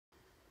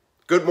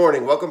Good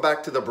morning. Welcome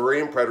back to the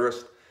Berean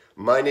Preterist.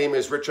 My name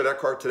is Richard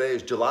Eckhart. Today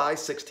is July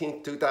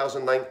 16th,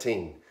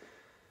 2019.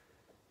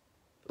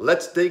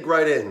 Let's dig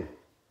right in.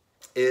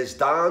 Is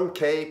Don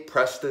K.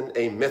 Preston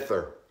a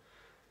myther?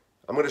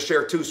 I'm going to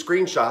share two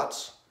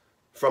screenshots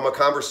from a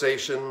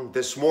conversation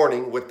this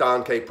morning with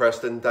Don K.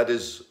 Preston that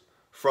is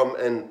from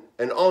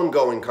an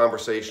ongoing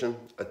conversation,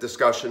 a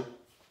discussion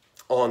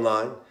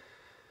online.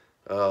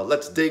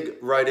 Let's dig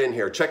right in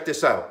here. Check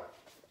this out.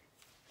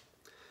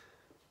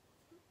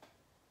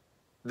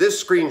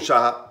 This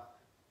screenshot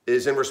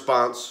is in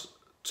response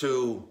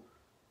to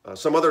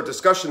some other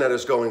discussion that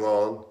is going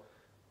on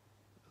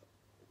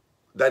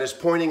that is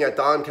pointing at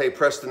Don K.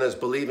 Preston as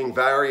believing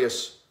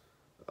various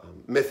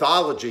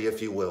mythology,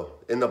 if you will,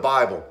 in the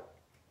Bible.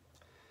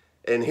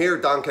 And here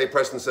Don K.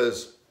 Preston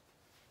says,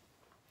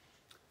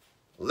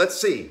 let's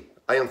see,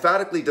 I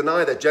emphatically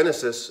deny that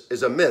Genesis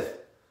is a myth,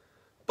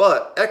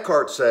 but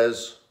Eckhart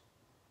says,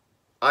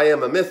 I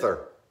am a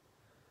myther.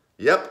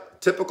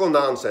 Yep, typical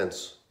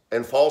nonsense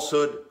and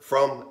falsehood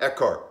from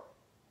Eckhart.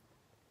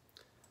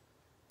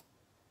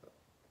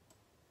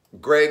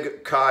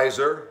 Greg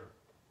Kaiser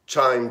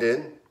chimed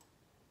in.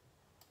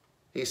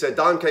 He said,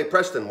 Don K.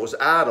 Preston was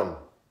Adam,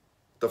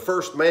 the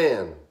first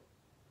man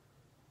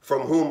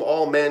from whom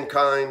all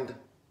mankind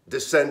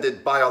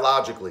descended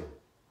biologically.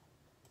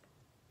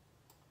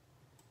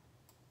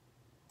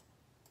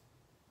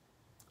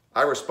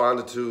 I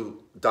responded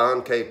to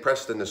Don K.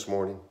 Preston this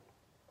morning.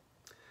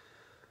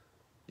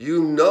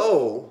 You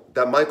know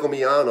that Michael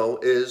Miano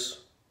is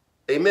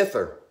a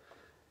myther,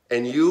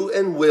 and you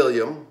and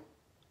William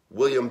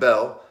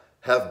Bell,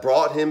 have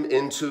brought him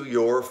into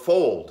your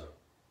fold.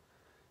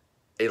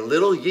 A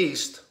little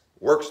yeast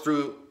works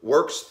through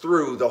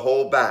the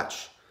whole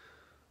batch.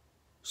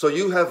 So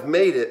you have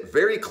made it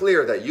very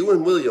clear that you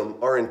and William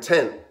are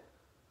intent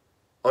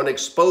on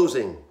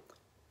exposing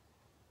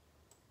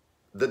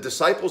the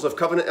disciples of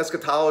covenant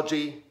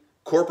eschatology,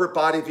 corporate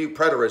body view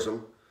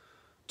preterism,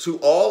 to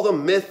all the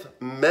myth,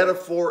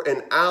 metaphor,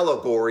 and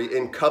allegory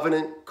in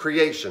covenant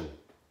creation.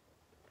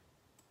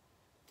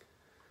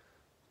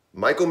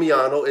 Michael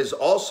Miano is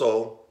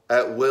also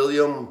at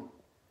William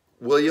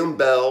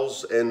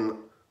Bell's and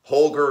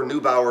Holger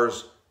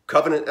Neubauer's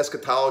covenant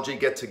eschatology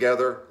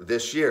get-together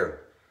this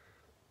year.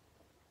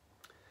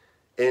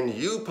 And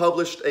you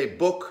published a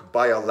book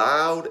by a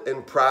loud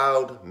and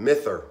proud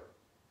myther.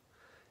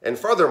 And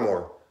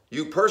furthermore,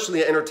 you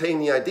personally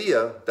entertained the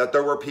idea that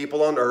there were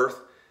people on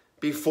earth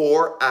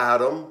before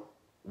Adam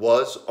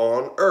was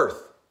on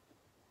earth.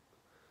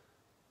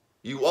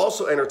 You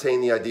also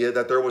entertained the idea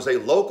that there was a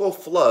local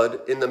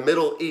flood in the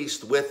Middle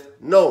East with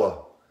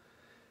Noah,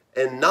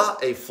 and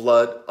not a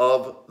flood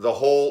of the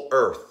whole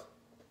earth.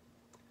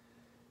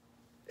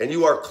 And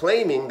you are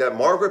claiming that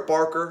Margaret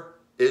Barker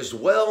is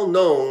well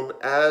known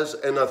as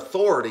an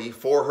authority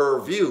for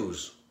her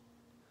views.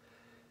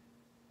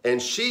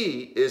 And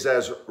she is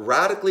as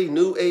radically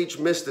New Age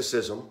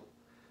mysticism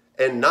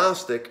and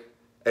Gnostic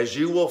as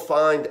you will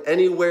find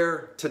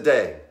anywhere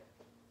today.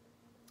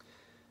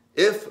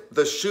 If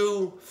the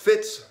shoe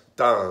fits,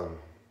 Don.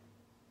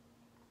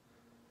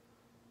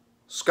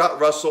 Scott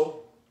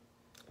Russell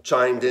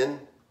chimed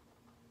in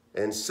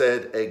and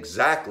said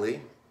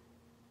exactly.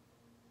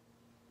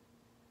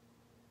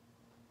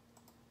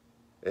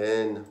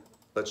 And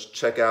let's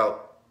check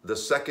out the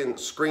second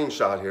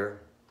screenshot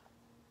here.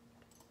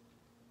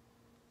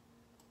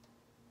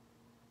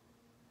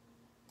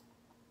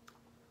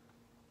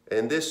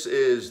 And this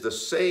is the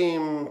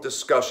same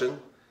discussion.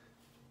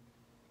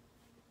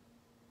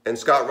 And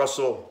Scott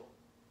Russell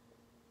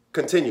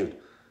continued.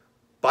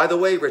 By the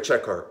way, Rich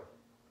Eckhart,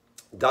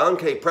 Don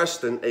K.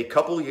 Preston, a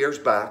couple years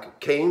back,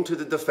 came to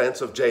the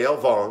defense of J.L.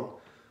 Vaughn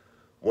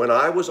when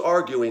I was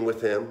arguing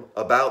with him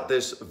about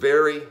this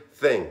very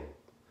thing.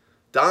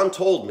 Don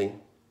told me,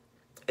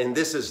 and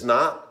this is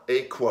not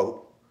a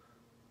quote,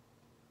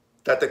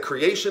 that the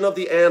creation of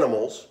the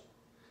animals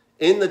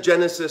in the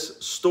Genesis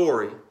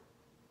story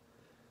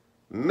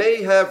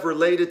may have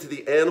related to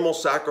the animal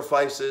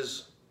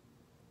sacrifices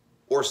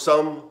or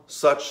some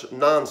such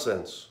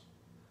nonsense.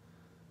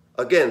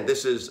 Again,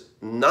 this is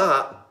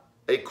not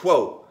a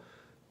quote,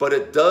 but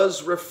it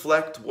does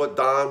reflect what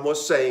Don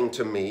was saying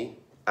to me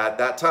at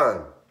that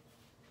time.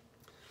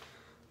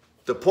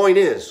 The point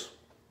is,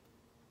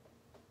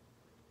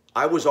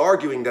 I was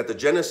arguing that the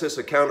Genesis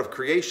account of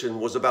creation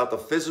was about the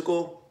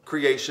physical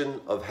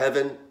creation of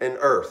heaven and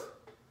earth,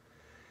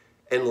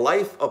 and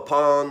life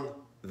upon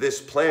this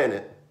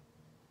planet,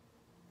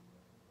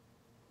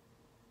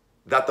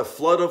 that the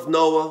flood of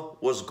Noah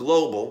was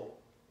global,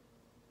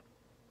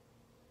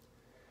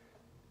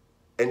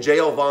 and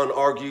J.L. Vaughn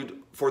argued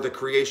for the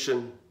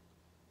creation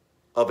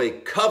of a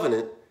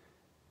covenant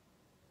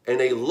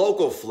and a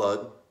local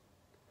flood.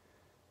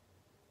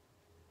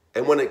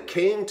 And when it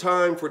came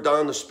time for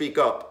Don to speak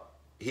up,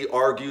 he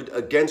argued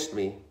against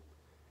me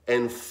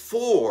and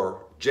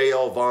for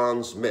J.L.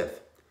 Vaughn's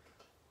myth.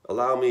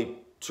 Allow me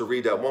to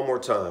read that one more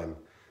time.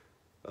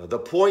 The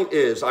point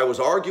is, I was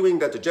arguing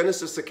that the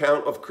Genesis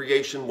account of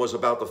creation was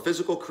about the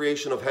physical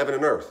creation of heaven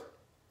and earth.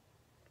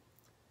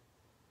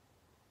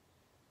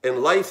 and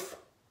life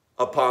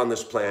upon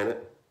this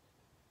planet,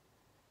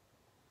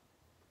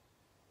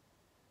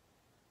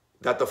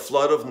 that the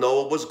flood of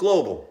Noah was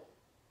global.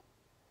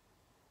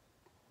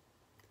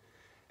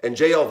 And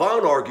J.L.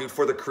 Vaughn argued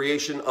for the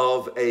creation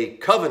of a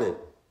covenant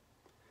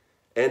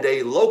and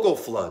a local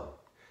flood.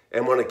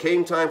 And when it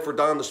came time for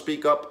Don to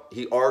speak up,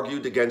 he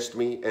argued against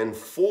me and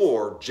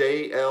for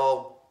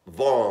J.L.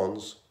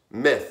 Vaughn's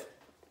myth.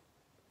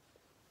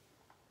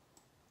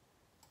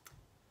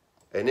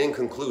 And in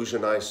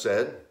conclusion, I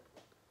said,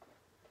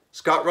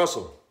 Scott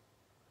Russell,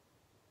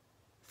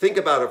 think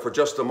about it for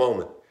just a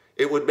moment.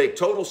 It would make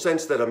total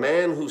sense that a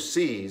man who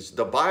sees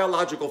the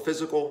biological,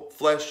 physical,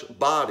 flesh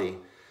body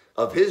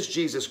of his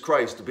Jesus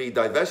Christ to be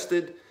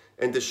divested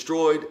and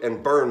destroyed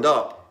and burned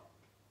up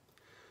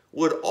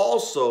would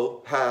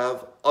also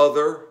have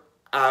other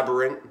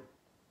aberrant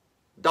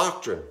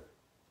doctrine.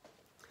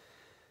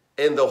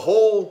 And the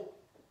whole,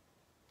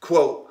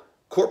 quote,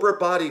 corporate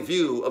body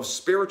view of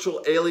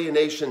spiritual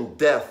alienation,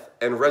 death,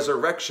 and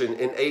resurrection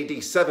in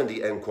AD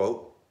 70, end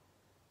quote,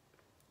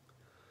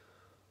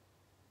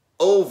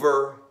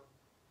 over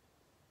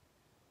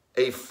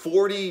a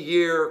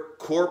 40-year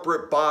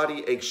corporate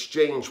body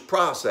exchange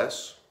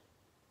process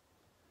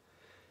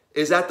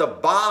is at the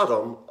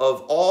bottom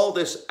of all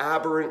this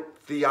aberrant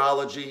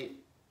theology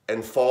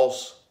and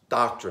false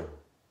doctrine.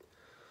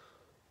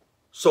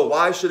 So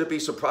why should it be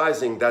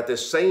surprising that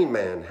this same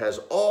man has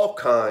all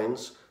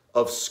kinds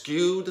of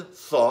skewed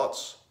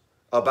thoughts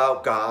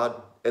about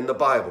God and the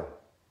Bible?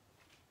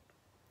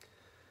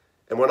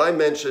 And when I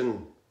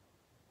mention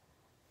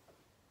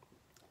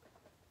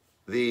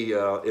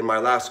in my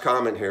last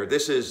comment here,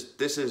 this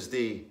is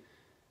the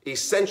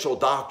essential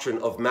doctrine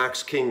of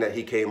Max King that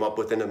he came up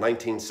with in the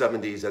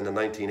 1970s and the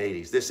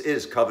 1980s. This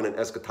is covenant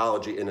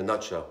eschatology in a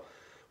nutshell.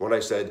 When I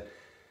said,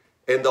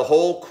 and the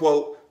whole,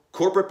 quote,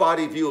 corporate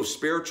body view of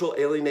spiritual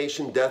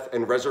alienation, death,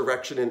 and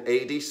resurrection in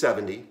AD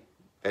 70,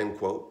 end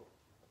quote,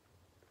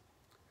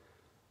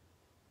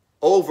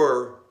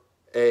 over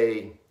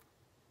a,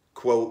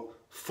 quote,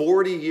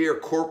 40-year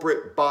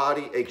corporate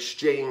body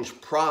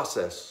exchange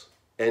process,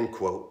 end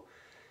quote,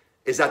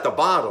 is at the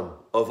bottom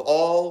of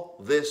all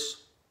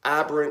this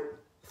aberrant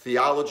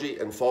theology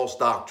and false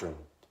doctrine.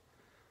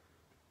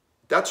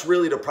 That's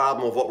really the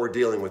problem of what we're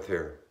dealing with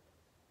here.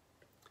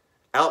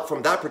 Out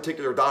from that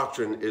particular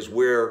doctrine is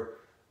where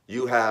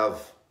you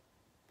have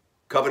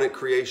covenant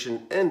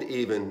creation and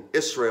even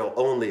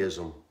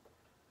Israel-onlyism,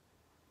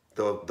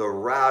 the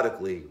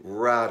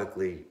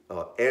radically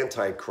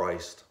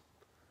antichrist,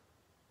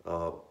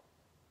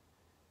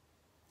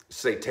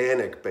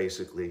 satanic,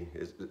 basically.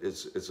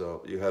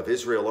 You have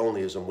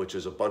Israel-onlyism, which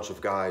is a bunch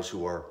of guys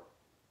who are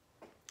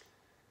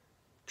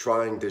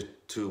trying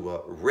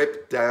to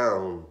rip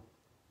down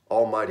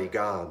Almighty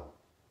God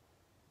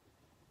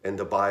and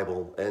the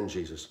Bible and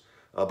Jesus.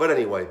 But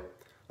anyway,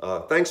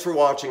 thanks for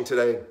watching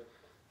today.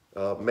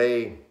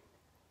 May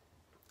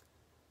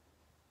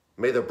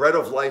the bread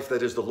of life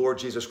that is the Lord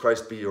Jesus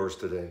Christ be yours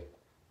today.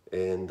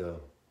 And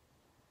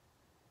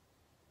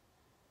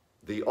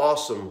the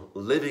awesome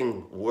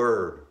living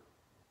word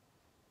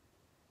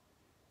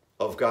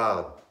of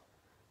God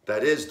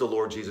that is the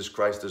Lord Jesus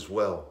Christ as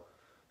well,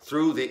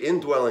 through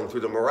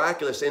the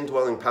miraculous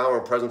indwelling power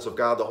and presence of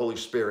God the Holy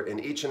Spirit in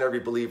each and every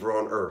believer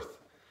on earth.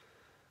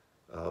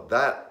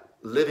 That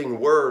living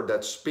word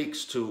that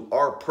speaks to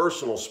our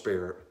personal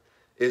spirit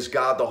is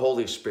God the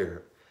Holy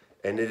Spirit.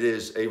 And it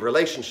is a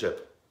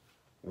relationship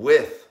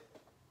with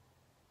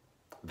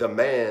the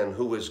man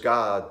who is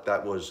God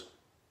that was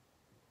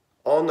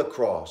on the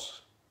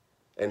cross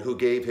and who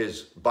gave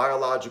his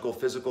biological,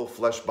 physical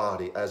flesh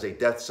body as a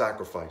death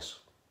sacrifice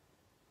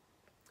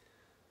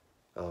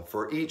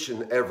for each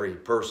and every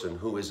person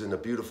who is in the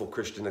beautiful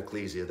Christian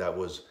ecclesia that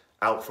was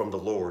out from the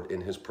Lord in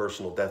his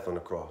personal death on the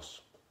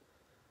cross.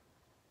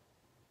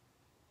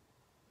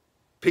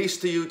 Peace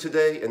to you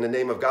today in the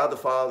name of God the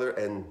Father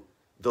and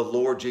the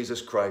Lord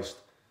Jesus Christ.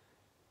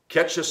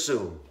 Catch you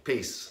soon.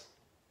 Peace.